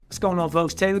going on,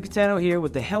 folks? Taylor Catano here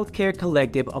with the Healthcare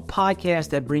Collective, a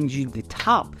podcast that brings you the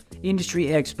top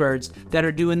industry experts that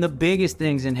are doing the biggest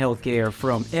things in healthcare,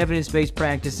 from evidence-based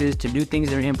practices to new things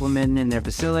they're implementing in their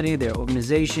facility, their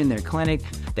organization, their clinic,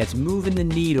 that's moving the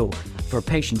needle for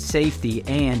patient safety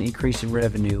and increasing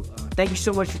revenue. Thank you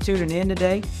so much for tuning in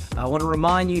today. I want to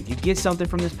remind you, if you get something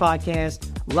from this podcast,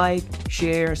 like,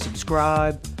 share,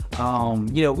 subscribe.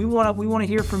 We want to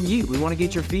hear from you. We want to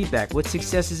get your feedback. What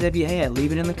successes have you had?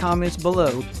 Leave it in the comments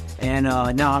below. And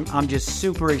now I'm just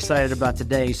super excited about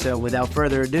today. So without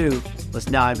further ado, let's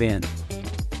dive in.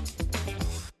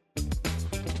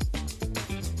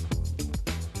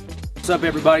 What's up,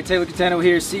 everybody? Taylor Catano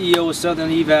here, CEO of Southern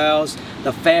Evals,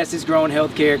 the fastest growing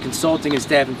healthcare consulting and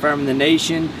staffing firm in the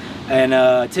nation.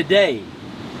 And today,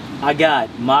 I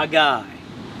got my guy,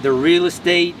 the real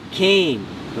estate king,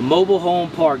 the mobile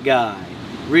home park guy,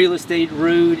 real estate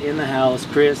Rood in the house.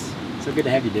 Chris, so good to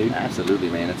have you, dude. Absolutely,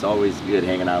 man. It's always good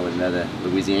hanging out with another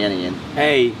Louisianian.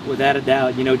 Hey, without a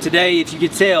doubt. You know, today, if you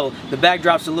could tell, the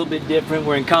backdrop's a little bit different.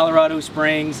 We're in Colorado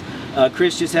Springs.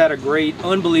 Chris just had a great,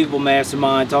 unbelievable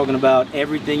mastermind talking about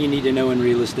everything you need to know in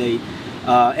real estate.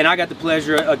 And I got the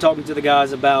pleasure of talking to the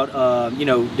guys about,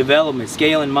 development,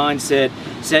 scaling, mindset,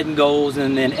 setting goals,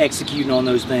 and then executing on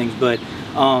those things. But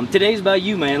today's about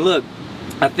you, man. Look,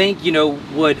 I think,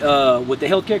 what the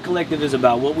Healthcare Collective is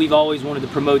about, what we've always wanted to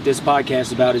promote this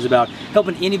podcast about, is about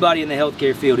helping anybody in the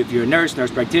healthcare field. If you're a nurse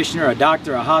practitioner, a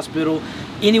doctor, a hospital,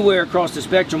 anywhere across the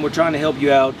spectrum, we're trying to help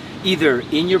you out either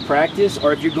in your practice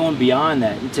or if you're going beyond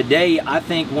that. And today, I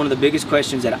think one of the biggest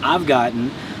questions that I've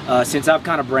gotten since I've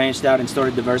kind of branched out and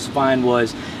started diversifying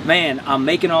was, man, I'm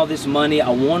making all this money. I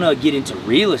want to get into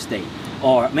real estate.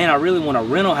 Or, man, I really want a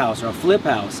rental house or a flip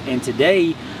house. And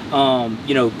today,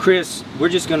 Chris, we're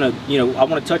just going to, I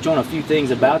want to touch on a few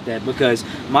things about that, because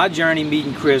my journey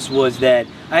meeting Chris was that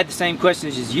I had the same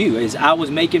questions as you. Is I was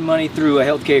making money through a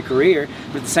healthcare career,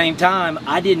 but at the same time,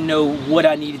 I didn't know what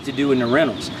I needed to do in the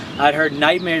rentals. I'd heard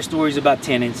nightmare stories about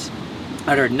tenants.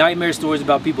 I'd heard nightmare stories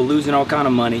about people losing all kind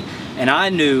of money. And I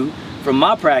knew from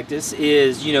my practice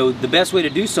is, the best way to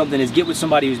do something is get with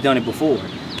somebody who's done it before.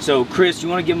 So, Chris, you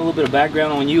want to give him a little bit of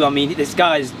background on you? I mean, this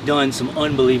guy's done some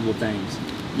unbelievable things.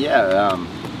 Yeah,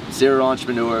 serial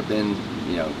entrepreneur. Been,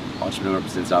 entrepreneur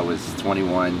since I was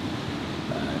 21.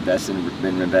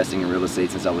 Been investing in real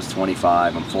estate since I was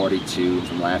 25. I'm 42,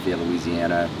 from Lafayette,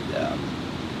 Louisiana.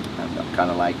 I'm kind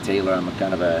of like Taylor. I'm a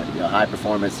kind of a high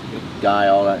performance guy.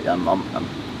 I'm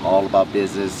all about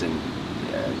business and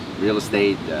real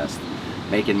estate.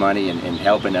 Making money and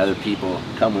helping other people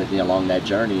come with me along that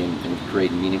journey and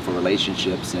creating meaningful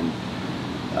relationships. And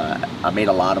I made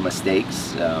a lot of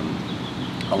mistakes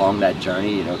along that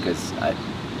journey, because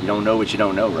you don't know what you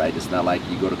don't know, right? It's not like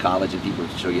you go to college and people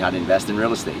show you how to invest in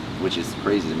real estate, which is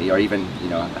crazy to me, or even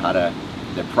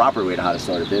the proper way to how to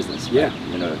start a business. Right?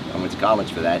 Yeah. I went to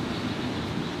college for that.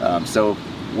 So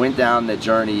went down the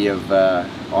journey of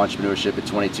entrepreneurship at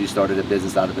 22. Started a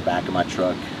business out of the back of my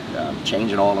truck.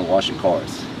 Changing oil and washing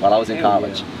cars while I was in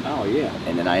college. Yeah. Oh, yeah.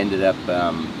 And then I ended up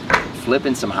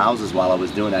flipping some houses while I was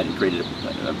doing that, and created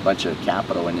a bunch of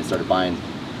capital, and then started buying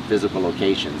physical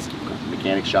locations,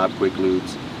 mechanic shop, quick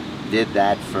lubes. Did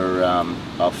that for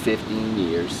about 15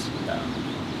 years.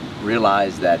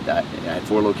 Realized that I had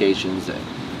 4 locations,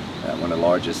 one of the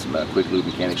largest quick lube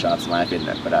mechanic shops in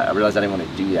Lafayette, but I realized I didn't want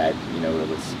to do that. It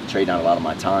was trading out a lot of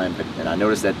my time. And I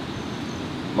noticed that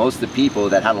most of the people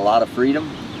that had a lot of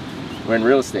freedom were in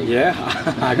real estate. Yeah,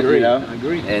 I agree. I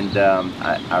agree. And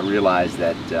I realized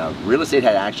that real estate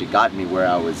had actually gotten me where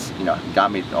I was,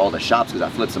 got me all the shops, because I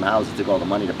flipped some houses, took all the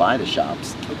money to buy the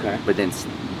shops. Okay. But then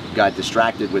got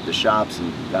distracted with the shops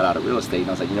and got out of real estate. And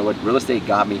I was like, you know what, real estate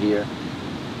got me here.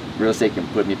 Real estate can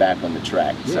put me back on the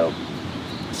track. Yeah. So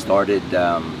started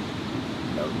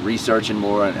researching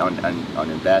more on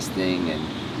investing and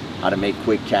how to make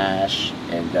quick cash,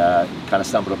 and kind of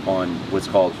stumbled upon what's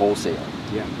called wholesale.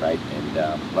 Yeah. Right.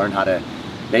 And learn how to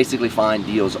basically find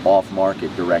deals off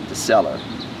market, direct to seller.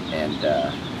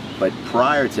 And but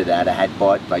prior to that, I had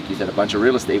bought, like you said, a bunch of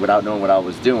real estate without knowing what I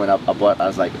was doing. I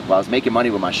was making money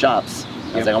with my shops.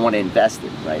 I was like, I want to invest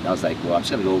it, right? And I was like, well, I'm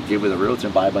just gonna go get with a realtor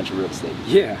and buy a bunch of real estate.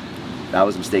 Yeah. That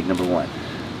was mistake number 1.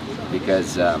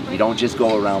 Because you don't just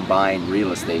go around buying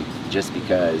real estate just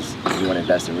because you want to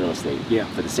invest in real estate. Yeah.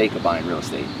 For the sake of buying real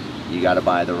estate. You got to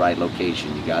buy the right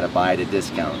location. You got to buy at a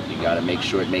discount. You got to make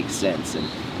sure it makes sense. And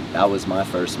that was my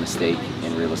first mistake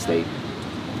in real estate.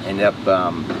 Ended up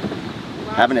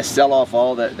having to sell off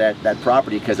all that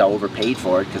property because I overpaid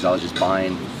for it, because I was just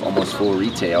buying almost full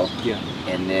retail. Yeah.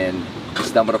 And then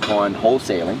stumbled upon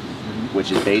wholesaling,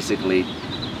 which is basically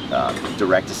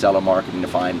direct to seller marketing to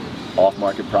find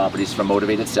off-market properties from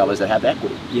motivated sellers that have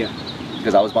equity. Yeah.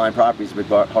 Because I was buying properties with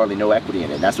hardly no equity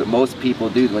in it. And that's what most people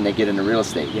do when they get into real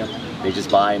estate. Yep. They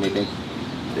just buy and they think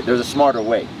that there's a smarter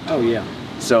way. Oh yeah.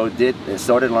 So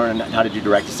started learning how to do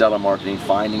direct-to-seller marketing,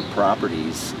 finding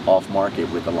properties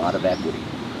off-market with a lot of equity,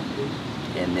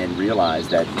 and then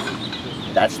realized that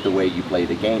that's the way you play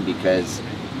the game, because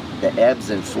the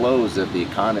ebbs and flows of the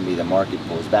economy, the market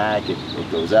pulls back,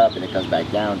 it goes up and it comes back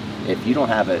down. If you don't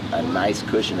have a nice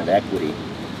cushion of equity,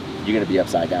 you're going to be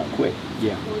upside down quick.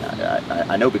 Yeah.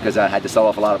 I know, because I had to sell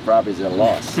off a lot of properties at a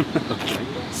loss.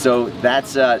 So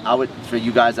that's for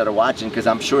you guys that are watching, because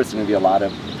I'm sure it's going to be a lot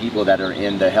of people that are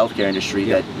in the healthcare industry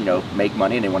that make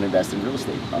money and they want to invest in real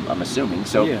estate. I'm assuming.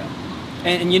 So yeah.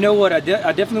 And you know what? I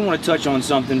definitely want to touch on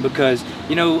something, because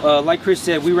like Chris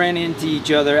said, we ran into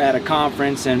each other at a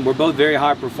conference, and we're both very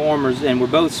high performers, and we're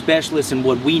both specialists in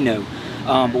what we know.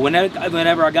 But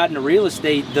whenever I got into real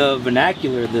estate, the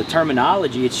vernacular, the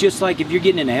terminology, it's just like if you're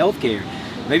getting into healthcare.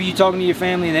 Maybe you're talking to your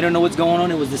family and they don't know what's going on.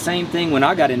 It was the same thing when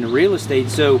I got into real estate.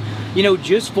 So,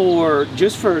 just for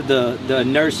the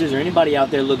nurses or anybody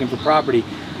out there looking for property,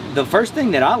 the first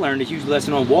thing that I learned, a huge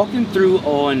lesson on, walk them through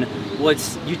on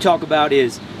what's you talk about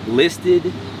is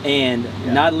listed and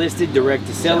not listed, direct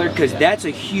to seller, because that's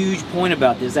a huge point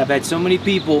about this. I've had so many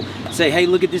people say, hey,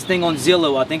 look at this thing on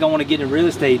Zillow. I think I want to get into real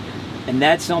estate. And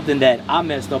that's something that I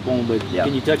messed up on, but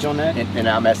can you touch on that? And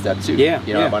I messed up too. Yeah.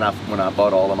 When I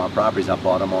bought all of my properties, I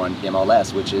bought them on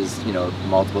MLS, which is,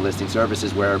 multiple listing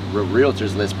services where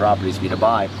realtors list properties for you to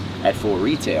buy at full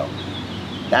retail.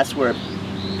 That's where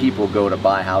people go to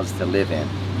buy houses to live in.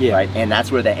 Yeah. Right? And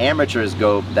that's where the amateurs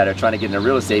go that are trying to get into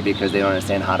real estate, because they don't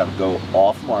understand how to go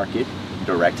off market,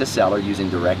 direct to seller, using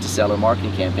direct to seller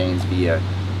marketing campaigns via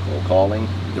cold calling,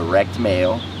 direct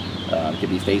mail. It could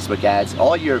be Facebook ads,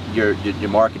 all your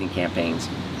marketing campaigns.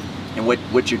 And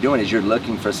what you're doing is you're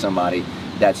looking for somebody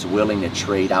that's willing to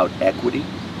trade out equity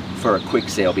for a quick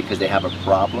sale, because they have a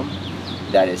problem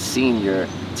that is senior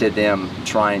to them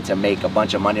trying to make a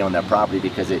bunch of money on their property,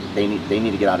 because they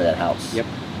need to get out of that house. Yep.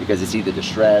 Because it's either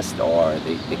distressed or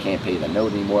they can't pay the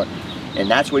note anymore. And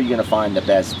that's where you're going to find the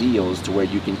best deals, to where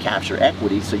you can capture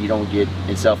equity so you don't get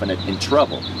yourself in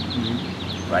trouble. Mm-hmm.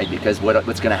 Right? Because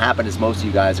what's going to happen is most of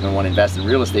you guys are going to want to invest in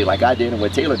real estate like I did and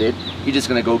what Taylor did. You're just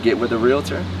going to go get with a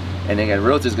realtor, and then a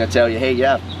realtor's going to tell you, hey,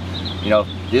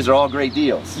 these are all great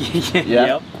deals.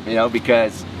 Yep.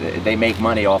 Because they make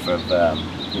money off of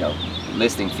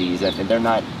listing fees, and they're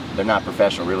not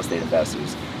professional real estate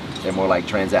investors. They're more like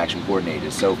transaction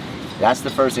coordinators. So that's the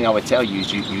first thing I would tell you,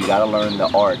 is you got to learn the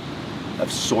art of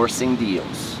sourcing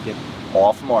deals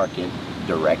off market,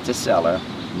 direct to seller,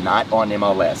 not on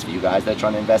MLS. For you guys that are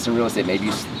trying to invest in real estate, maybe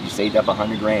you saved up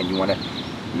 $100,000, you want to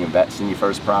invest in your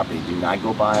first property. Do not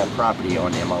go buy a property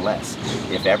on MLS.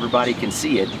 If everybody can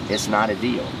see it, it's not a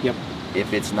deal. Yep.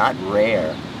 If it's not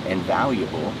rare and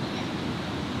valuable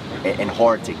and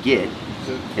hard to get,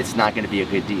 it's not going to be a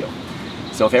good deal.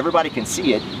 So if everybody can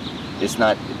see it, it's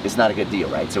not a good deal,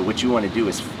 right? So what you want to do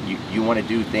is you want to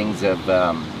do things of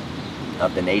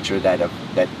the nature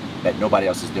that nobody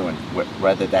else is doing,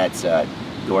 whether that's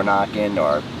door knocking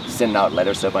or sending out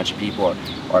letters to a bunch of people,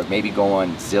 or maybe go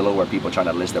on Zillow where people are trying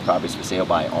to list their properties for sale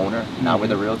by owner, not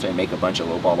with a realtor, and make a bunch of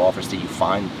lowball offers till you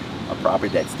find a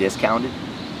property that's discounted.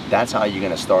 That's how you're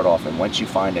going to start off. And once you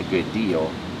find a good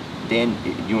deal, then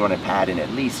you want to pad in at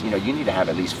least, you need to have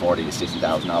at least $40,000 to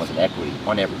 $60,000 in equity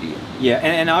on every deal. Yeah,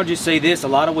 and I'll just say this, a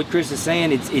lot of what Chris is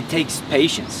saying, it takes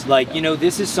patience.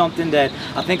 This is something that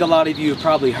I think a lot of you have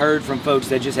probably heard from folks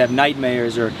that just have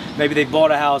nightmares, or maybe they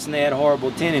bought a house and they had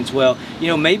horrible tenants. Well,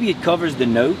 maybe it covers the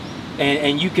note,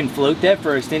 and you can float that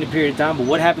for an extended period of time, but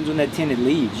what happens when that tenant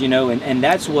leaves, and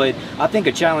that's what I think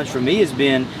a challenge for me has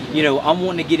been. I'm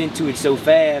wanting to get into it so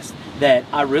fast that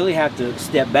I really have to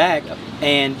step back.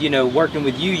 And working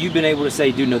with you, you've been able to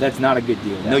say, dude, no, that's not a good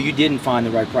deal. No, you didn't find the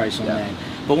right price on that.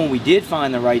 But when we did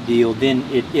find the right deal, then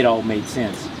it all made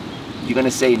sense. You're going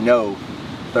to say no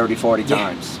 30, 40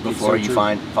 times before you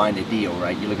find a deal,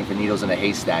 right? You're looking for needles in a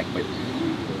haystack. But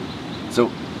so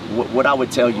what I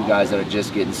would tell you guys that are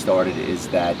just getting started is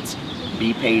that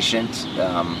be patient,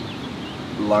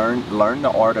 learn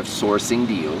the art of sourcing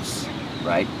deals,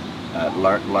 right?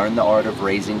 Learn the art of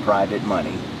raising private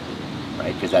money.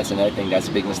 Right, because that's another thing. That's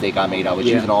a big mistake I made. I was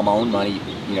using all my own money.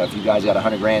 If you guys got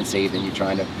 $100,000 saved and you're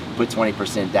trying to put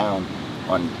 20% down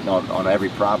on every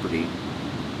property,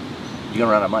 you're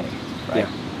gonna run out of money, right?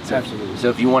 Yeah, absolutely. So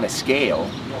if you want to scale,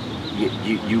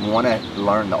 you want to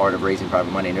learn the art of raising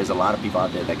private money. And there's a lot of people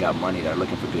out there that got money that are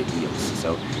looking for good deals.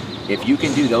 So if you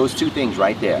can do those two things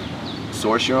right there,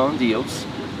 source your own deals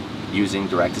using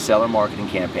direct to seller marketing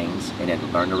campaigns, and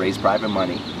then learn to raise private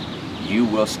money, you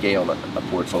will scale a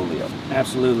portfolio.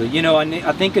 Absolutely. You know,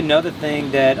 I think another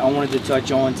thing that I wanted to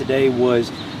touch on today was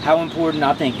how important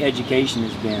I think education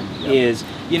has been. Yep. Is,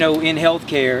 you know, in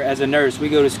healthcare, as a nurse, we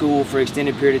go to school for an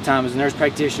extended period of time. As a nurse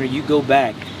practitioner, you go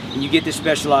back and you get this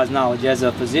specialized knowledge. As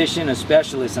a physician, a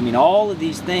specialist, I mean, all of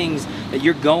these things that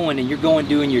you're going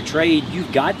doing your trade,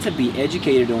 you've got to be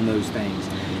educated on those things.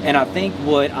 And I think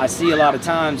what I see a lot of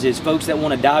times is folks that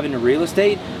want to dive into real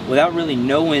estate without really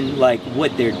knowing like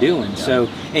what they're doing. So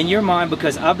in your mind,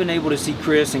 because I've been able to see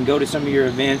Chris and go to some of your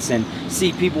events and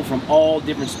see people from all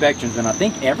different spectrums, and I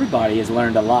think everybody has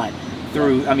learned a lot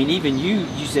through, I mean, even you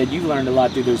said you've learned a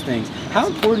lot through those things. How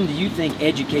important do you think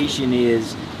education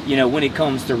is, you know, when it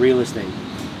comes to real estate?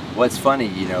 Well, it's funny,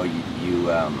 you know,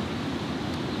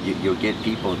 you'll get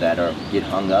people that get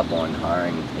hung up on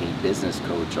hiring a business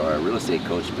coach or a real estate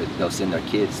coach, but they'll send their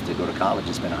kids to go to college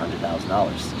and spend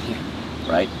 $100,000,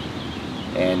 right?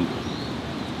 And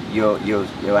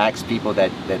you'll ask people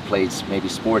that played maybe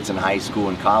sports in high school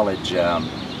and college,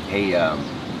 hey,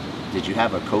 did you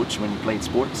have a coach when you played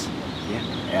sports?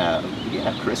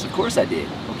 Yeah, Chris, of course I did.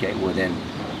 Okay, well then,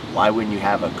 why wouldn't you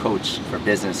have a coach for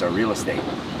business or real estate?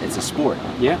 It's a sport.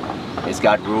 Yeah. It's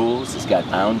got rules, it's got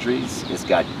boundaries, it's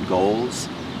got goals.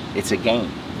 It's a game.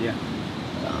 Yeah.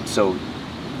 So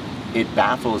it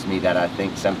baffles me that I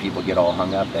think some people get all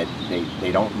hung up that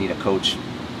they don't need a coach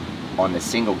on the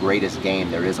single greatest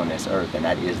game there is on this earth, and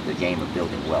that is the game of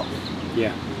building wealth.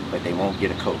 Yeah. But they won't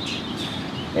get a coach.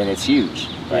 And it's huge,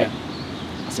 right? Yeah.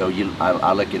 So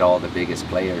I look at all the biggest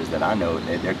players that I know,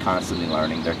 they're constantly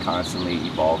learning, they're constantly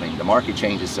evolving. The market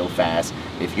changes so fast.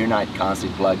 If you're not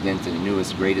constantly plugged into the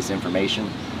newest, greatest information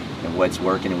and what's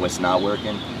working and what's not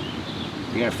working,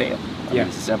 you're gonna fail. I mean,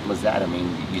 it's as simple as that. I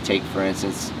mean, you take, for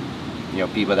instance, you know,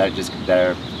 people that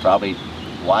are probably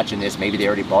watching this, maybe they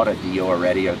already bought a deal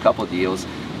already, or a couple of deals,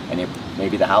 and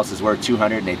maybe the house is worth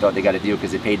 200 and they thought they got a deal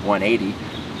because they paid 180.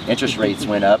 Interest rates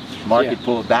went up, market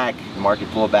pulled back, the market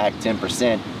pulled back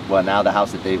 10%. Well, now the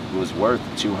house that was worth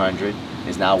 200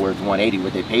 is now worth 180,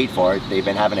 what they paid for it. They've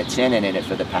been having a tenant in it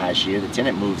for the past year. The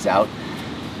tenant moves out,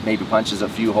 maybe punches a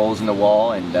few holes in the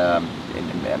wall and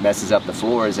messes up the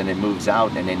floors, and it moves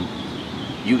out, and then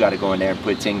you got to go in there and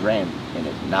put 10 grand in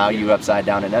it. Now you upside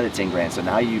down another 10 grand. So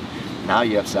now you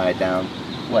upside down,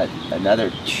 what,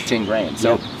 another 10 grand.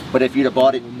 So, but if you'd have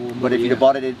bought it, you'd have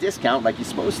bought it at a discount like you're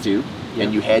supposed to,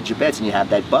 and you hedge your bets and you have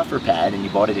that buffer pad and you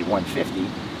bought it at 150,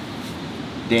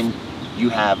 then you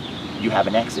have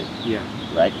an exit. Yeah.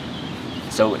 Right?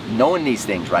 So knowing these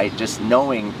things, right? Just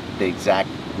knowing the exact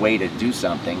way to do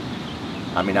something.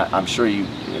 I mean, I'm sure you,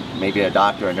 maybe a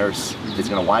doctor or nurse that's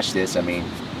going to watch this, I mean,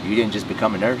 you didn't just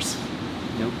become a nurse.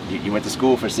 Nope. You went to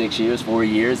school for 6 years, 4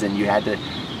 years, and you had to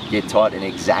get taught an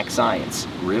exact science.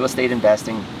 Real estate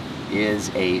investing is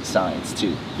a science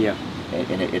too. Yeah.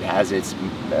 And it has its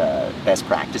best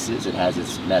practices, it has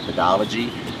its methodology,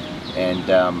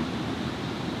 and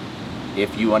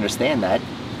if you understand that,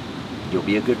 you'll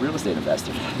be a good real estate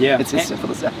investor. Yeah. It's as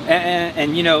simple as that.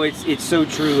 And you know, it's so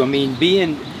true. I mean,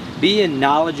 being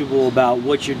knowledgeable about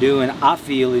what you're doing, I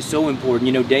feel, is so important.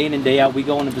 You know, day in and day out, we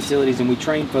go into facilities and we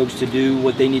train folks to do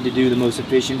what they need to do the most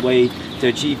efficient way to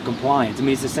achieve compliance. I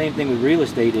mean, it's the same thing with real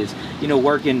estate is, you know,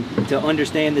 working to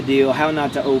understand the deal, how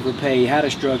not to overpay, how to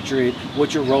structure it,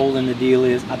 what your role in the deal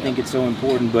is. I think it's so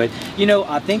important. But, you know,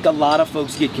 I think a lot of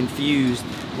folks get confused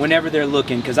whenever they're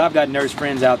looking, because I've got nurse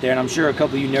friends out there, and I'm sure a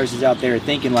couple of you nurses out there are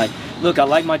thinking like, look, I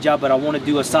like my job, but I want to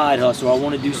do a side hustle, I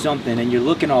want to do something, and you're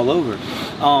looking all over.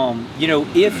 You know,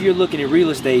 if you're looking at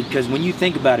real estate, because when you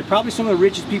think about it, probably some of the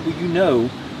richest people you know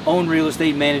own real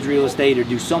estate, manage real estate, or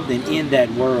do something in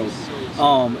that world.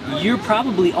 You're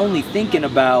probably only thinking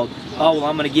about, oh, well,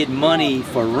 I'm going to get money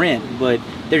for rent, but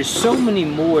there's so many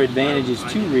more advantages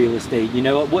to real estate. You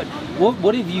know,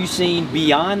 what have you seen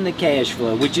beyond the cash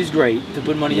flow, which is great to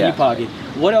put money in your pocket?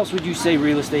 What else would you say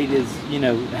real estate is, you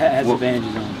know, has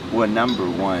advantages on? Well, number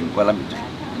one, well, let me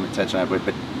touch on that,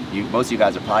 but most of you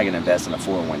guys are probably going to invest in a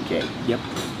 401k. Yep.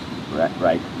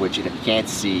 Right, which you can't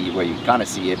see, well, you kind of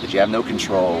see it, but you have no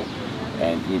control,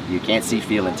 and you can't see,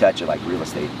 feel, and touch it like real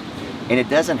estate. And it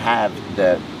doesn't have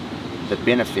the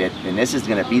benefit, and this is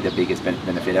going to be the biggest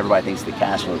benefit. Everybody thinks the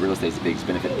cash flow of real estate is the biggest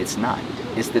benefit. It's not.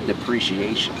 It's the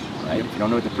depreciation, right? If you don't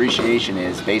know what depreciation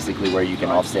is, basically where you can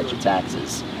offset your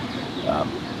taxes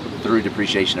through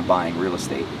depreciation of buying real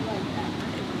estate.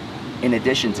 In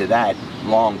addition to that,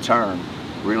 long term,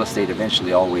 real estate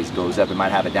eventually always goes up. It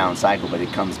might have a down cycle, but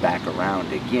it comes back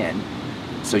around again.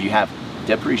 So you have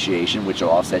depreciation, which will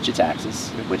offset your taxes,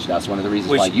 which that's one of the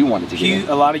reasons why you wanted to get in.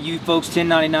 A lot of you folks,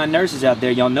 1099 nurses out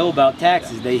there, y'all know about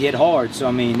taxes. They hit hard. So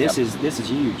I mean, this is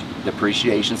huge.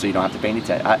 depreciation, so you don't have to pay any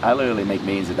tax. I literally make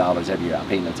millions of dollars every year. I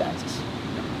pay no taxes,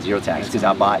 zero tax,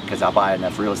 because I buy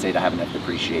enough real estate. I have enough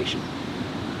depreciation.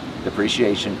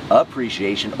 Depreciation,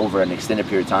 appreciation over an extended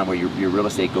period of time where your real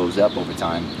estate goes up over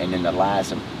time, and then the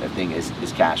last thing is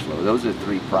cash flow. Those are the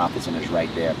three profit centers right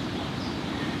there.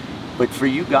 But for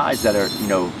you guys that are,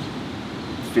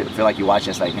 feel like you're watching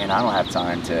this, like, man, I don't have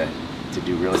time to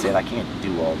do real estate. I can't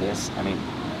do all this. I mean,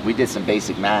 we did some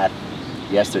basic math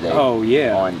yesterday. Oh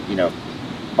yeah. On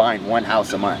buying one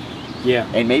house a month. Yeah.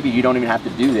 And maybe you don't even have to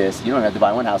do this. You don't have to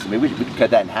buy one house. Maybe we could cut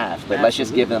that in half. But Absolutely. Let's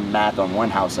just give them math on one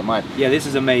house a month. Yeah, this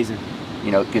is amazing.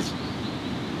 Because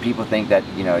people think that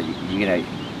you're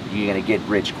gonna get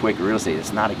rich quick in real estate.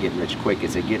 It's not a get rich quick.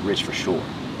 It's a get rich for sure.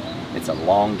 It's a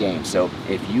long game. So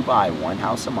if you buy one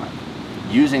house a month,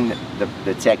 using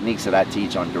the techniques that I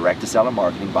teach on direct to seller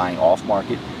marketing, buying off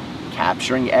market,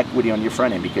 capturing equity on your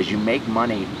front end, because you make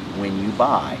money when you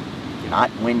buy, not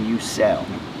when you sell.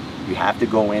 You have to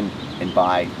go in and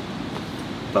buy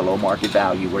below market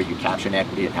value where you capture an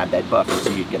equity and have that buffer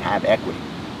so you can have equity.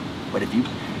 But if you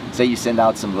say you send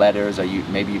out some letters, or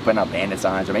maybe you put up bandit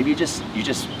signs, or maybe you just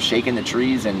shaking the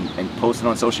trees and posting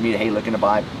on social media, hey, looking to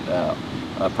buy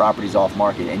properties off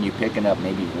market, and you're picking up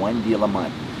maybe one deal a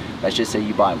month. Let's just say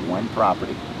you buy one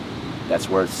property that's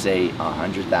worth, say,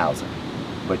 $100,000,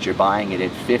 but you're buying it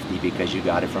at $50 because you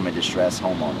got it from a distressed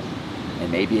homeowner,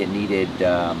 and maybe it needed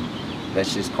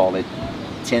let's just call it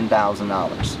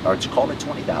 $10,000, or to call it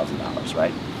 $20,000,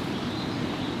 right?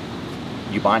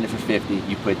 You buying it for $50,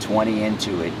 you put 20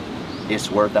 into it,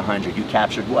 it's worth $100. You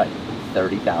captured what?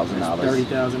 $30,000.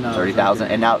 $30,000.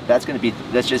 And now that's going to be,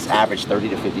 let's just average $30,000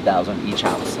 to $50,000 each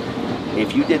house.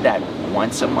 If you did that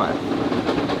once a month,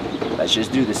 let's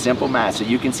just do the simple math so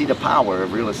you can see the power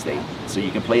of real estate, so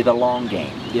you can play the long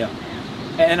game. Yeah.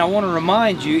 And I want to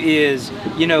remind you is,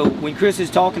 when Chris is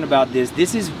talking about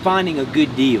this is finding a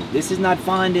good deal. This is not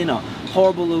finding a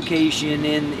horrible location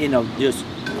just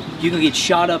you can get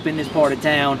shot up in this part of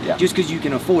town just because you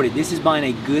can afford it. This is buying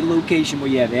a good location where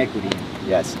you have equity in it.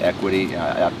 Yes, equity.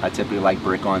 I typically like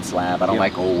brick on slab. I don't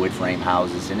like old wood frame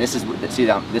houses. And this is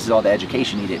all the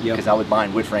education needed, because I was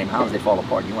buying wood frame houses, they fall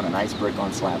apart. You want a nice brick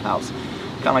on slab house,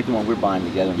 kind of like the one we're buying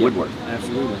together in Woodworth.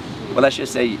 Absolutely. Well, let's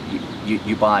just say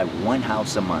you buy one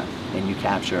house a month and you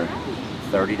capture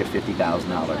 $30,000 to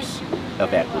 $50,000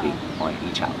 of equity on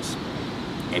each house.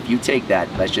 If you take that,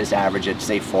 let's just average it,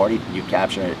 say 40, you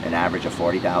capture an average of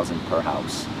 $40,000 per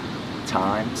house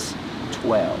times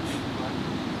 12.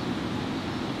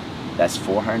 That's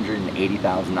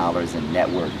 $480,000 in net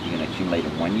worth you're going to accumulate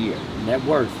in 1 year. Net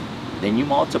worth. Then you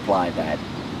multiply that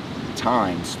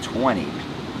times 20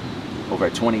 over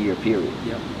a 20-year period.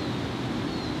 Yep.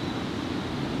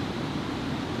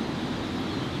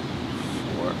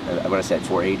 What I said,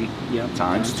 480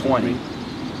 times 20.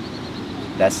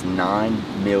 That's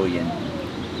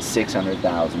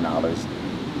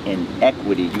 $9,600,000 in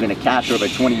equity you're going to capture over a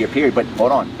 20-year period. But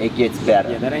hold on, it gets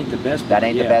better. Yeah, that ain't the best part. That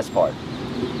ain't the best part.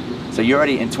 So you're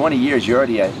already, in 20 years, you're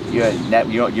worth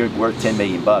 $10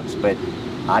 million. But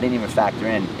I didn't even factor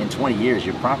in 20 years,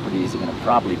 your properties are going to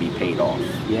probably be paid off.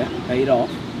 Yeah, paid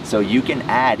off. So you can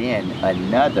add in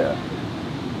another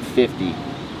 50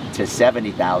 to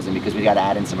 70,000, because we got to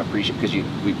add in some appreciation, because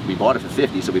we bought it for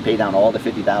 50, so we pay down all the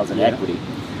 50,000 equity.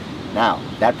 Now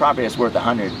that property that's worth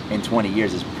 100 in 20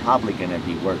 years is probably going to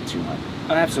be worth 200.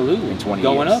 Absolutely. In 20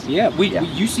 going years. Up. Yeah.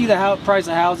 You see the price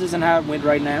of houses and how it went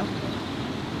right now.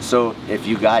 So if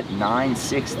you got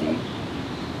 960,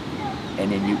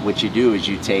 and then what you do is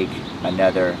you take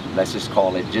another, let's just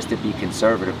call it, just to be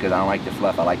conservative, because I don't like to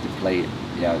fluff, I like to play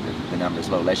the numbers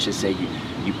low. Let's just say you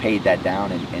paid that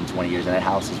down in 20 years, and that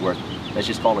house is worth, let's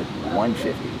just call it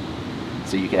 150.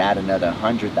 So you could add another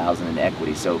 100,000 in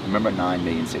equity. So remember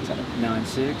 9,600,000.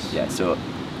 9.6. Yeah. So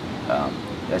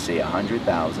let's say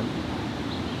 100,000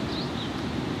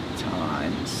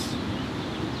 times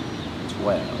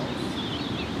 12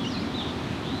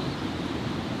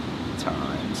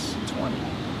 times 20.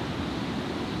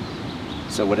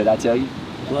 So what did I tell you?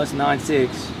 Plus 9.6.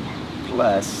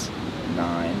 Plus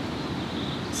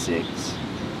 9.6.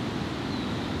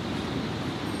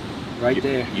 Right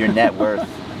there. Your net worth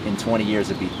in 20 years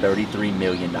would be $33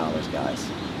 million, guys.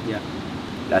 Yeah.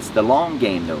 That's the long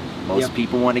game, though. Most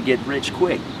people want to get rich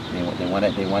quick. They want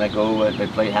to go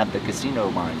have the casino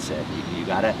mindset. You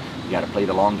gotta play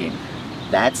the long game.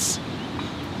 That's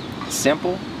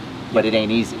simple, but it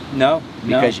ain't easy. No.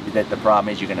 Because the problem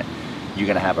is you're gonna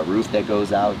have a roof that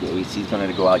goes out. The AC's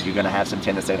gonna go out. You're gonna have some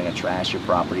tenants that are gonna trash your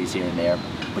properties here and there.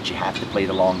 But you have to play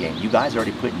the long game. You guys are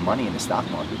already putting money in the stock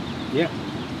market. Yeah.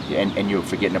 And you're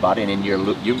forgetting about it, and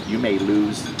then you may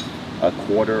lose a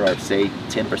quarter or say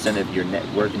 10% of your net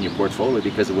worth in your portfolio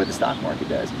because of what the stock market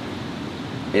does.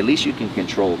 At least you can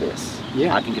control this.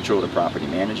 Yeah. I can control the property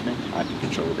management. I can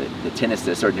control the tenants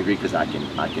to a certain degree because I can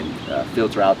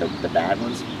filter out the bad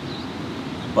ones.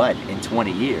 But in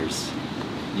 20 years,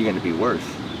 you're going to be worth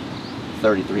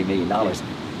 $33 million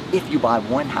if you buy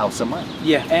one house a month.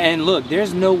 Yeah, and look,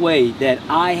 there's no way that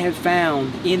I have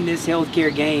found in this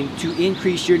healthcare game to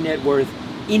increase your net worth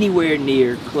anywhere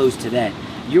near close to that.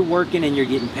 You're working and you're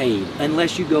getting paid,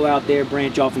 unless you go out there,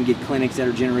 branch off and get clinics that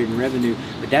are generating revenue,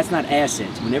 but that's not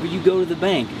assets. Whenever you go to the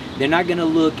bank, they're not going to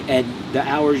look at the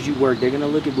hours you work. They're going to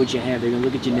look at what you have. They're going to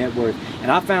look at your net worth.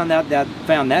 And I found that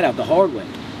out the hard way.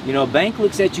 You know, a bank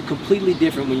looks at you completely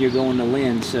different when you're going to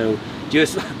lend. So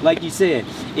just like you said,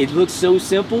 it looks so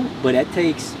simple, but it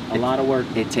takes a lot of work.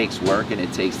 It takes work and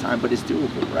it takes time, but it's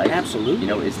doable, right? Absolutely. You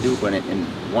know, it's doable. In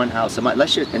one house a month,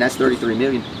 and that's $33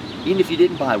 million. Even if you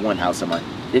didn't buy one house a month,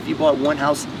 if you bought one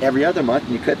house every other month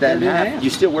and you cut that in half,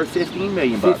 you're still worth $15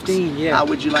 million. 15, yeah. How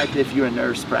would you like it if you're a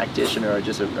nurse practitioner or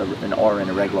just an RN,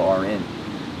 a regular RN,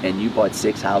 and you bought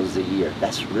 6 houses a year?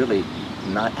 That's really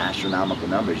not astronomical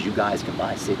numbers. You guys can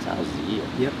buy 6 houses a year.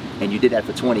 Yep. And you did that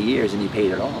for 20 years and you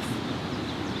paid it off.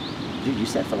 Dude, you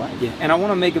set for life. Yeah, and I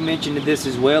want to make a mention to this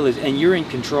as well, and you're in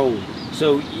control.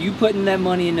 So you putting that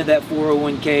money into that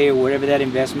 401k or whatever that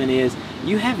investment is,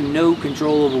 you have no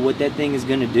control over what that thing is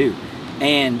going to do.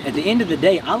 And at the end of the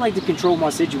day, I like to control my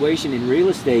situation in real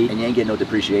estate. And you ain't getting no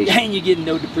depreciation. And you're getting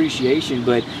no depreciation.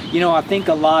 But, you know, I think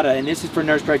a lot of, and this is for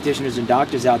nurse practitioners and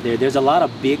doctors out there, there's a lot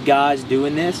of big guys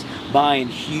doing this, buying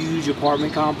huge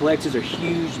apartment complexes or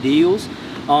huge deals.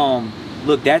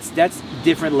 Look, that's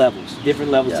different levels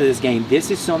to this game.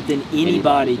 This is something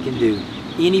anybody can do.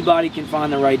 Anybody can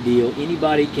find the right deal.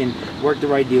 Anybody can work the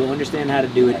right deal, understand how to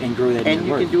do it, and grow that. And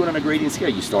you can do it on a grading scale.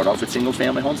 You start off with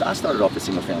single-family homes. I started off with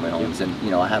single-family homes, and you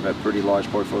know I have a pretty large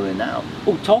portfolio now.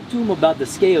 Oh, talk to them about the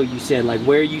scale. You said like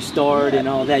where you start and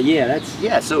all that.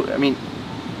 So I mean,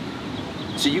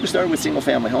 so you can start with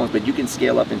single-family homes, but you can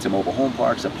scale up into mobile home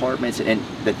parks, apartments, and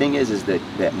the thing is that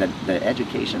the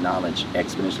education knowledge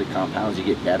exponentially compounds. You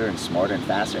get better and smarter and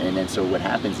faster, and then so what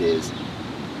happens is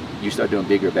you start doing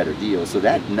bigger, better deals. So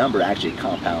that number actually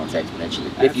compounds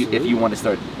exponentially. If you want to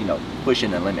start, you know,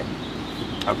 pushing the limit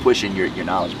or pushing your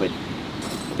knowledge. But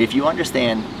if you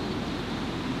understand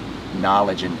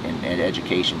knowledge and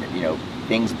education, you know,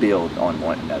 things build on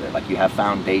one another. Like you have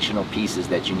foundational pieces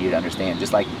that you need to understand.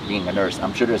 Just like being a nurse,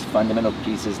 I'm sure there's fundamental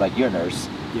pieces. Like you're a nurse.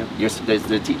 Yep.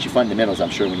 They teach you fundamentals. I'm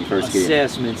sure when you first get in.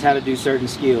 Assessments, how to do certain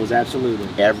skills. Absolutely.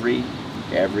 Every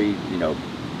you know,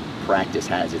 practice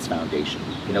has its foundation.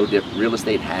 You know, real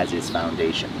estate has its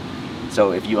foundation.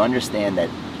 So if you understand that,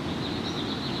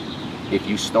 if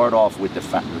you start off with the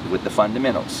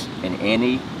fundamentals in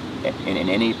any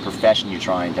profession you're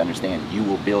trying to understand, you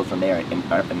will build from there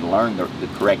and learn the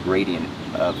correct gradient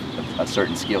of a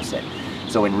certain skill set.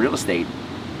 So in real estate,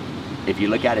 if you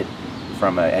look at it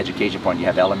from an education point, you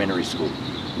have elementary school.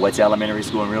 What's elementary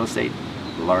school in real estate?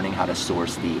 Learning how to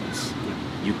source deals.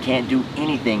 You can't do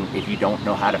anything if you don't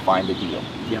know how to find a deal.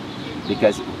 Yep.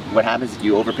 Because what happens if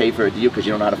you overpay for a deal because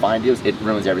you don't know how to find deals, it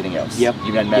ruins everything else. Yep.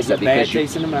 You done messed up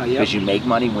because you make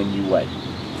money when you what?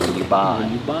 When you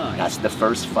buy. That's the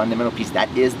first fundamental piece.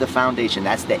 That is the foundation.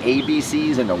 That's the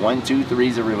ABCs and the 1, 2,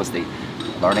 3s of real estate.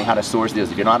 Learning how to source deals.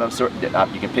 If you're not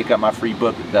you can pick up my free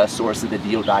book,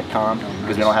 thesourceofthedeal.com,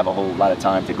 because we don't have a whole lot of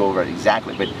time to go over it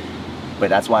exactly. But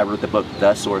that's why I wrote the book,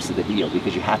 The Source of the Deal,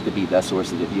 because you have to be the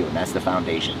source of the deal, and that's the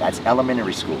foundation. That's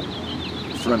elementary school.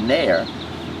 From there,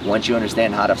 once you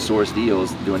understand how to source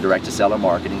deals, doing direct-to-seller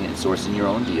marketing and sourcing your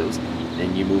own deals,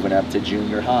 then you're moving up to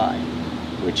junior high,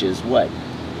 which is what?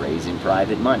 Raising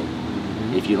private money.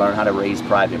 Mm-hmm. If you learn how to raise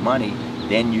private money,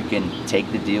 then you can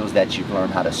take the deals that you've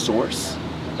learned how to source,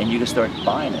 and you can start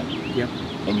buying them. Yep.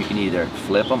 And you can either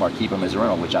flip them or keep them as a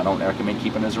rental, which I don't recommend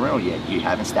keeping as a rental yet. You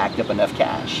haven't stacked up enough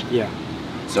cash. Yeah.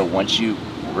 So once you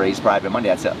raise private money,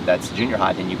 that's junior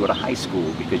high, then you go to high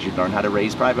school because you learn how to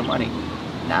raise private money.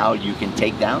 Now you can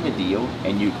take down the deal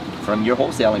and you from your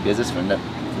wholesaling business from the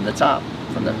top,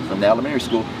 from the elementary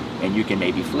school, and you can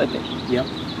maybe flip it. Yep.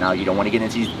 Now you don't want to get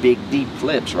into these big deep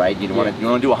flips, right? You don't want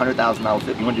to do a $100,000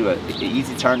 flip. You want to do an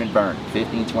easy turn and burn,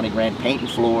 15, 20 grand, painting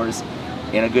floors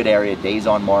in a good area, days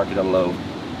on market or low.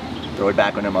 Throw it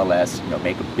back on MLS, you know,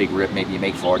 make a big rip, maybe you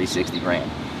make 40, 60 grand.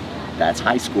 That's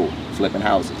high school, flipping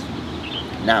houses.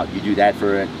 Now, you do that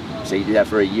for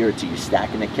a year or two, you're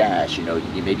stacking the cash, you know,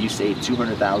 maybe you save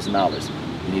 $200,000.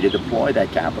 You need to deploy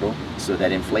that capital so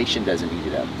that inflation doesn't eat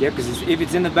it up. Yeah, because if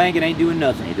it's in the bank, it ain't doing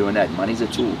nothing. Ain't doing that. Money's a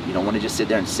tool. You don't want to just sit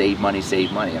there and save money.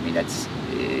 I mean,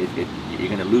 you're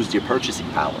going to lose your purchasing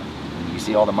power. When you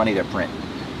see all the money they're printing.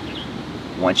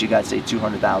 Once you got, say,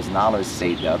 $200,000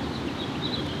 saved up,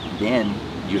 then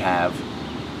you have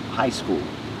high school,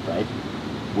 right?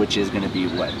 Which is going to be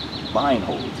what? Buy and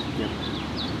hold. Yep.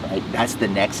 Right? That's the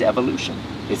next evolution.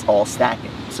 It's all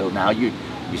stacking. So now you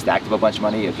stacked up a bunch of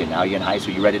money. Okay, now you're in high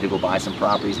school. You're ready to go buy some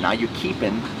properties. Now you're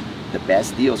keeping the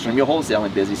best deals from your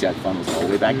wholesaling business. You got funnels all the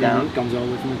way back down. Comes all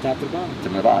the way from the top to the bottom. To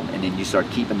the bottom, and then you start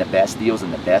keeping the best deals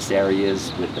in the best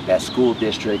areas with the best school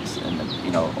districts,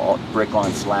 and all brick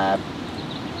on slab.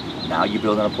 Now you're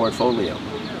building a portfolio.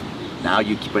 Now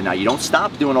you don't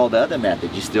stop doing all the other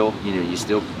methods. You still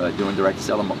doing direct to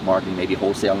seller marketing, maybe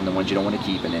wholesaling the ones you don't want to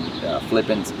keep, and then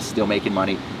flipping, still making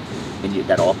money, and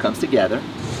that all comes together.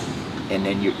 And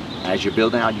then as you're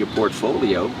building out your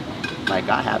portfolio, like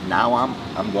I have now,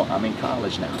 I'm in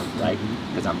college now, right?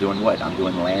 Because I'm doing what? I'm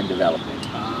doing land development.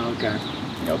 Okay.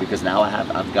 Because now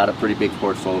I've got a pretty big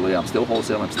portfolio. I'm still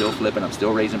wholesaling, I'm still flipping, I'm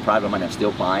still raising private money, I'm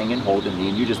still buying and holding. Me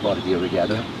and you just bought a deal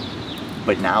together. Yep.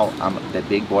 But now the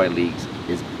big boy leagues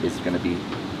is going to be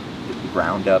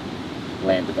ground up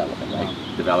land development, right?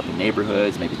 Wow. Developing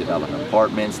neighborhoods, maybe developing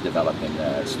apartments, developing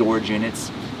storage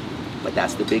units. But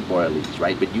that's the big boy leagues,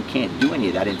 right? But you can't do any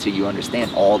of that until you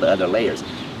understand all the other layers.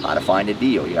 How to find a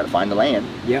deal, you got to find the land,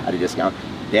 how to discount.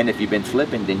 Then if you've been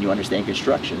flipping, then you understand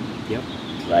construction,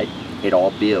 right? It all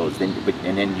builds. And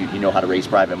then you know how to raise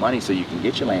private money so you can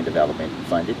get your land development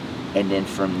funded. And then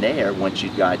from there, once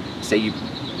you've got, say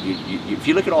if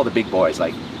you look at all the big boys,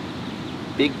 like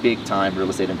big time real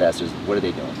estate investors, what are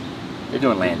they doing? They're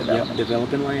doing land development.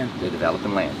 Developing land. They're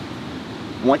developing land.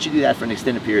 Once you do that for an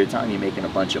extended period of time, you're making a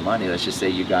bunch of money. Let's just say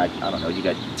you got, I don't know, you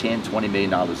got $10-20 million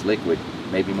liquid,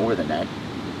 maybe more than that.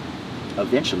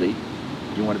 Eventually,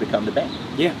 you want to become the bank.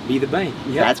 Yeah, be the bank.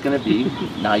 Yep. That's going to be,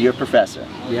 now you're a professor.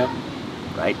 Yep.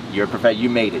 Right? You're a professor, you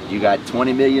made it. You got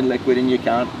 20 million liquid in your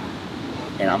account,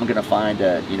 and I'm going to find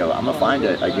a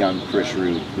young Chris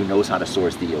Rood who knows how to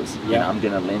source deals. Yep. And I'm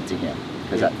going to lend to him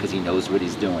because he knows what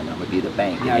he's doing. I'm going to be the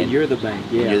bank. Now you're the bank.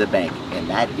 Yeah. You're the bank. And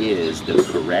that is the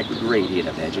correct gradient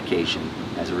of education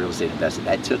as a real estate investor.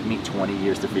 That took me 20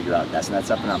 years to figure out. That's not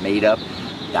something I made up.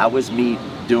 That was me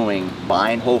doing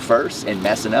buy and hold first and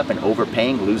messing up and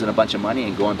overpaying, losing a bunch of money,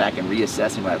 and going back and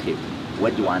reassessing, like, okay,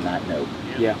 what do I not know?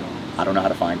 Yeah. I don't know how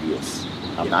to find deals.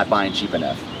 I'm not buying cheap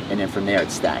enough. And then from there,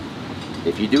 it's stacked.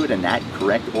 If you do it in that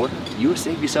correct order, you will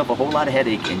save yourself a whole lot of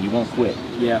headache, and you won't quit.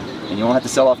 Yeah. And you won't have to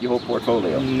sell off your whole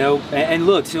portfolio. Nope. And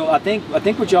look, so I think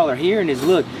what y'all are hearing is,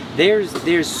 look,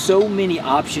 there's so many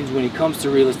options when it comes to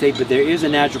real estate, but there is a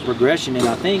natural progression. And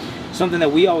I think something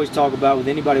that we always talk about with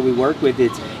anybody we work with,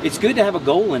 it's good to have a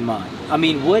goal in mind. I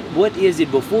mean, what is it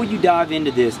before you dive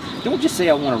into this? Don't just say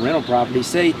I want a rental property.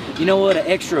 Say, you know what, an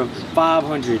extra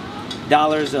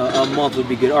 $500 a month would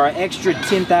be good, or an extra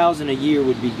 $10,000 a year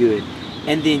would be good.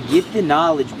 And then get the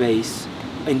knowledge base,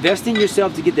 invest in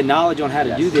yourself to get the knowledge on how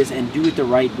to do this, and do it the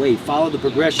right way. Follow the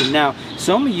progression. Now,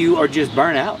 some of you are just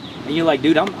burnt out, and you're like,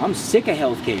 dude, I'm sick of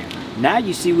healthcare. Now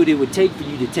you see what it would take for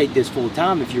you to take this full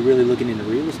time if you're really looking into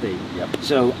real estate. Yep.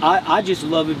 So I just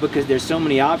love it because there's so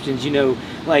many options.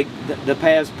 Like the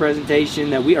past presentation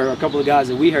that a couple of guys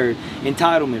that we heard,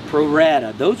 entitlement, pro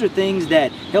rata, those are things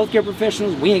that healthcare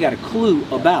professionals, we ain't got a clue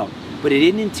about. But it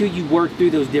isn't until you work through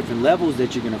those different levels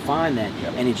that you're going to find that.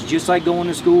 Yep. And it's just like going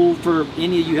to school for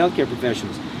any of you healthcare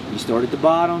professionals. You start at the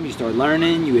bottom, you start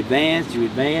learning, you advance, and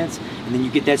then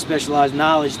you get that specialized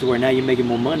knowledge to where now you're making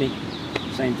more money.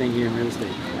 Same thing here in real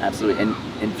estate. Absolutely. And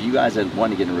if you guys that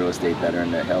want to get in real estate better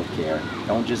into healthcare,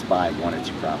 don't just buy 1 or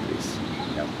 2 properties.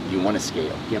 You want to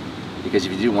scale. Yep. Because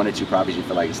if you do 1 or 2 properties, you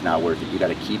feel like it's not worth it. You got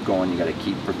to keep going. You got to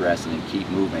keep progressing and keep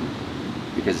moving.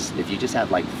 Because if you just have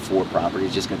like 4 properties,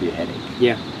 it's just going to be a headache.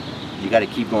 Yeah. You got to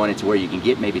keep going into where you can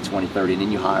get maybe 20, 30, and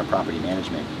then you hire property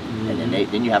management. Mm-hmm. And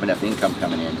then you have enough income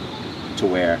coming in to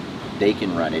where they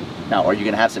can run it. Now, are you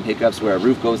going to have some hiccups where a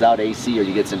roof goes out AC, or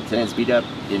you get some tenants beat up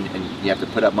and you have to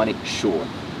put up money? Sure.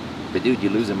 But dude,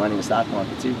 you're losing money in the stock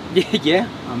market too. Yeah.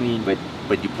 I mean.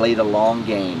 But you play the long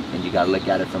game, and you got to look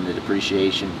at it from the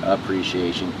depreciation,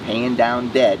 appreciation, paying down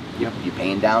debt. Yep. You're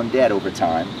paying down debt over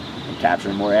time and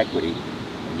capturing more equity.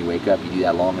 You wake up, you do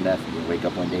that long enough, you wake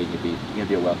up one day and you're going to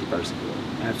be a wealthy person.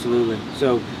 Absolutely.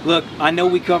 So, look, I know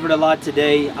we covered a lot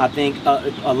today. I think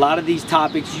a lot of these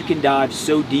topics, you can dive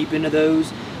so deep into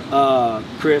those.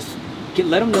 Chris,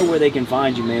 let them know where they can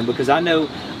find you, man, because I know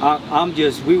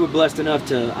we were blessed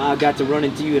enough I got to run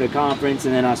into you at a conference,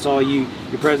 and then I saw your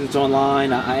presence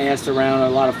online. I asked around a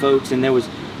lot of folks, and there was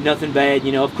nothing bad.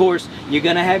 Of course, you're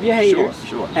going to have your haters.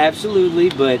 Sure. Absolutely,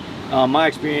 but my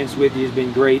experience with you has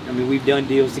been great. I mean, we've done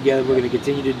deals together. We're going to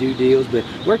continue to do deals. But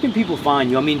where can people find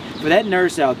you? I mean, for that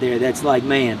nurse out there that's like,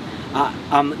 man,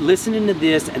 I'm listening to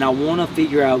this and I want to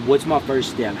figure out what's my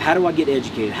first step. How do I get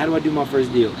educated? How do I do my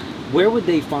first deal? Where would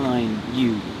they find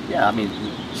you? Yeah, I mean,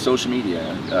 social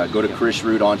media. Go to Chris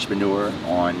Rood Entrepreneur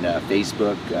on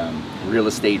Facebook, Real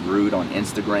Estate Rood on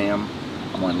Instagram.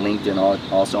 I'm on LinkedIn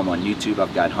also. I'm on YouTube.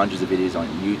 I've got hundreds of videos on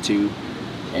YouTube.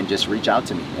 And just reach out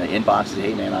to me. Inbox, say,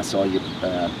 hey man, I saw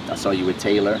you with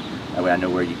Taylor. That way I know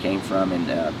where you came from, and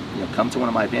come to one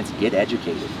of my events. Get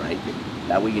educated, right?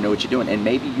 That way you know what you're doing. And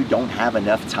maybe you don't have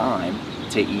enough time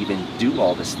to even do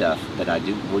all the stuff that I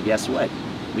do. Well, guess what?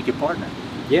 We could partner.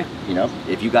 Yeah.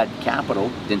 If you got capital,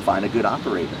 then find a good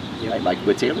operator. Yeah. Right? Like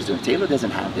what Taylor's doing. Taylor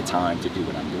doesn't have the time to do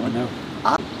what I'm doing. No.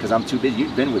 Because I'm too busy.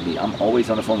 You've been with me. I'm always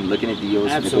on the phone looking at deals,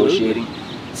 Absolutely. negotiating.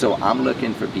 So I'm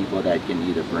looking for people that can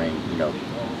either bring,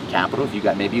 capital. If you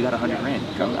got maybe $100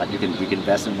 grand, come. We can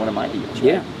invest in one of my deals. Right?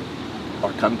 Yeah.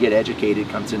 Or come get educated.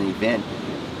 Come to an event,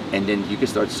 and then you can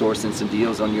start sourcing some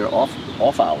deals on your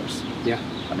off hours. Yeah.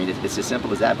 I mean, it's as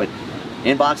simple as that. But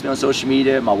inbox me on social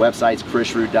media. My website's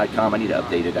chrisrood.com. I need to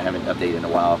update it. I haven't updated in a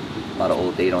while. A lot of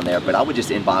old data on there. But I would just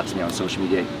inbox me on social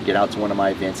media. Get out to one of my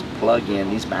events. Plug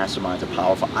in. These masterminds are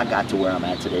powerful. I got to where I'm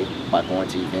at today by going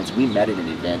to events. We met at an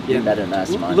event. Yeah. We met at a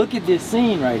mastermind. Look at this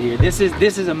scene right here. This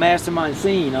is a mastermind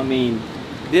scene. I mean,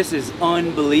 this is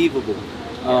unbelievable.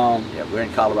 Yeah, we're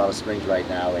in Colorado Springs right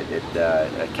now at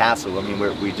a castle. I mean,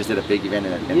 we just did a big event,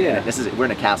 and we're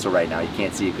in a castle right now. You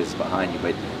can't see it because it's behind you,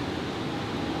 but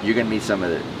you're gonna meet some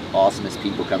of the awesomest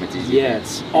people coming to these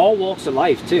events. All walks of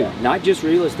life too, not just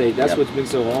real estate. That's what's been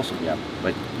so awesome. Yeah,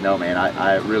 but no, man,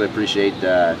 I really appreciate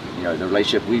the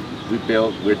relationship we've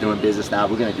built. We're doing business now.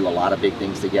 We're gonna do a lot of big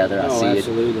things together. I see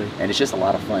absolutely. And it's just a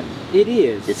lot of fun. It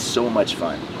is. It's so much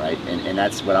fun, right? And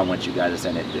that's what I want you guys to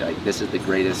send it. Like, this is the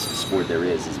greatest sport there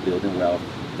is building wealth,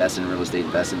 investing in real estate,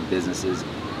 investing in businesses,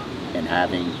 and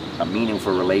having a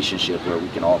meaningful relationship where we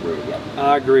can all grow together.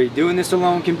 I agree. Doing this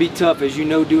alone can be tough. As you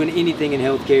know, doing anything in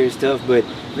healthcare is tough, but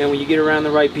man, when you get around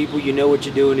the right people, you know what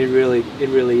you're doing, it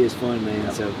really is fun, man.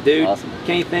 Yep. So, dude, awesome.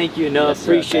 Can't thank you enough. Yes,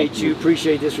 appreciate you.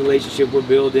 Appreciate this relationship we're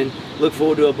building. Look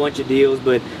forward to a bunch of deals.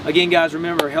 But again, guys,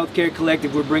 remember, Healthcare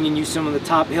Collective, we're bringing you some of the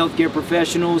top healthcare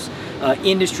professionals,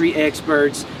 industry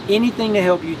experts, anything to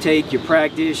help you take your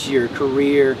practice, your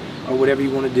career, or whatever you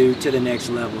want to do to the next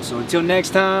level. So until next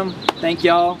time, thank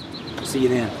y'all. See you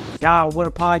then. God, what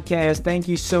a podcast. Thank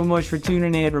you so much for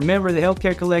tuning in. Remember, the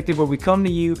Healthcare Collective, where we come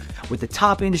to you with the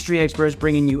top industry experts,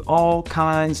 bringing you all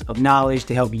kinds of knowledge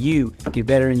to help you get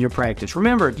better in your practice.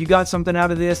 Remember, if you got something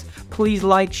out of this, please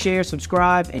like, share,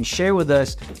 subscribe, and share with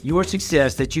us your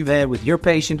success that you've had with your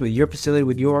patients, with your facility,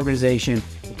 with your organization.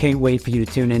 Can't wait for you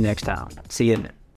to tune in next time. See you then.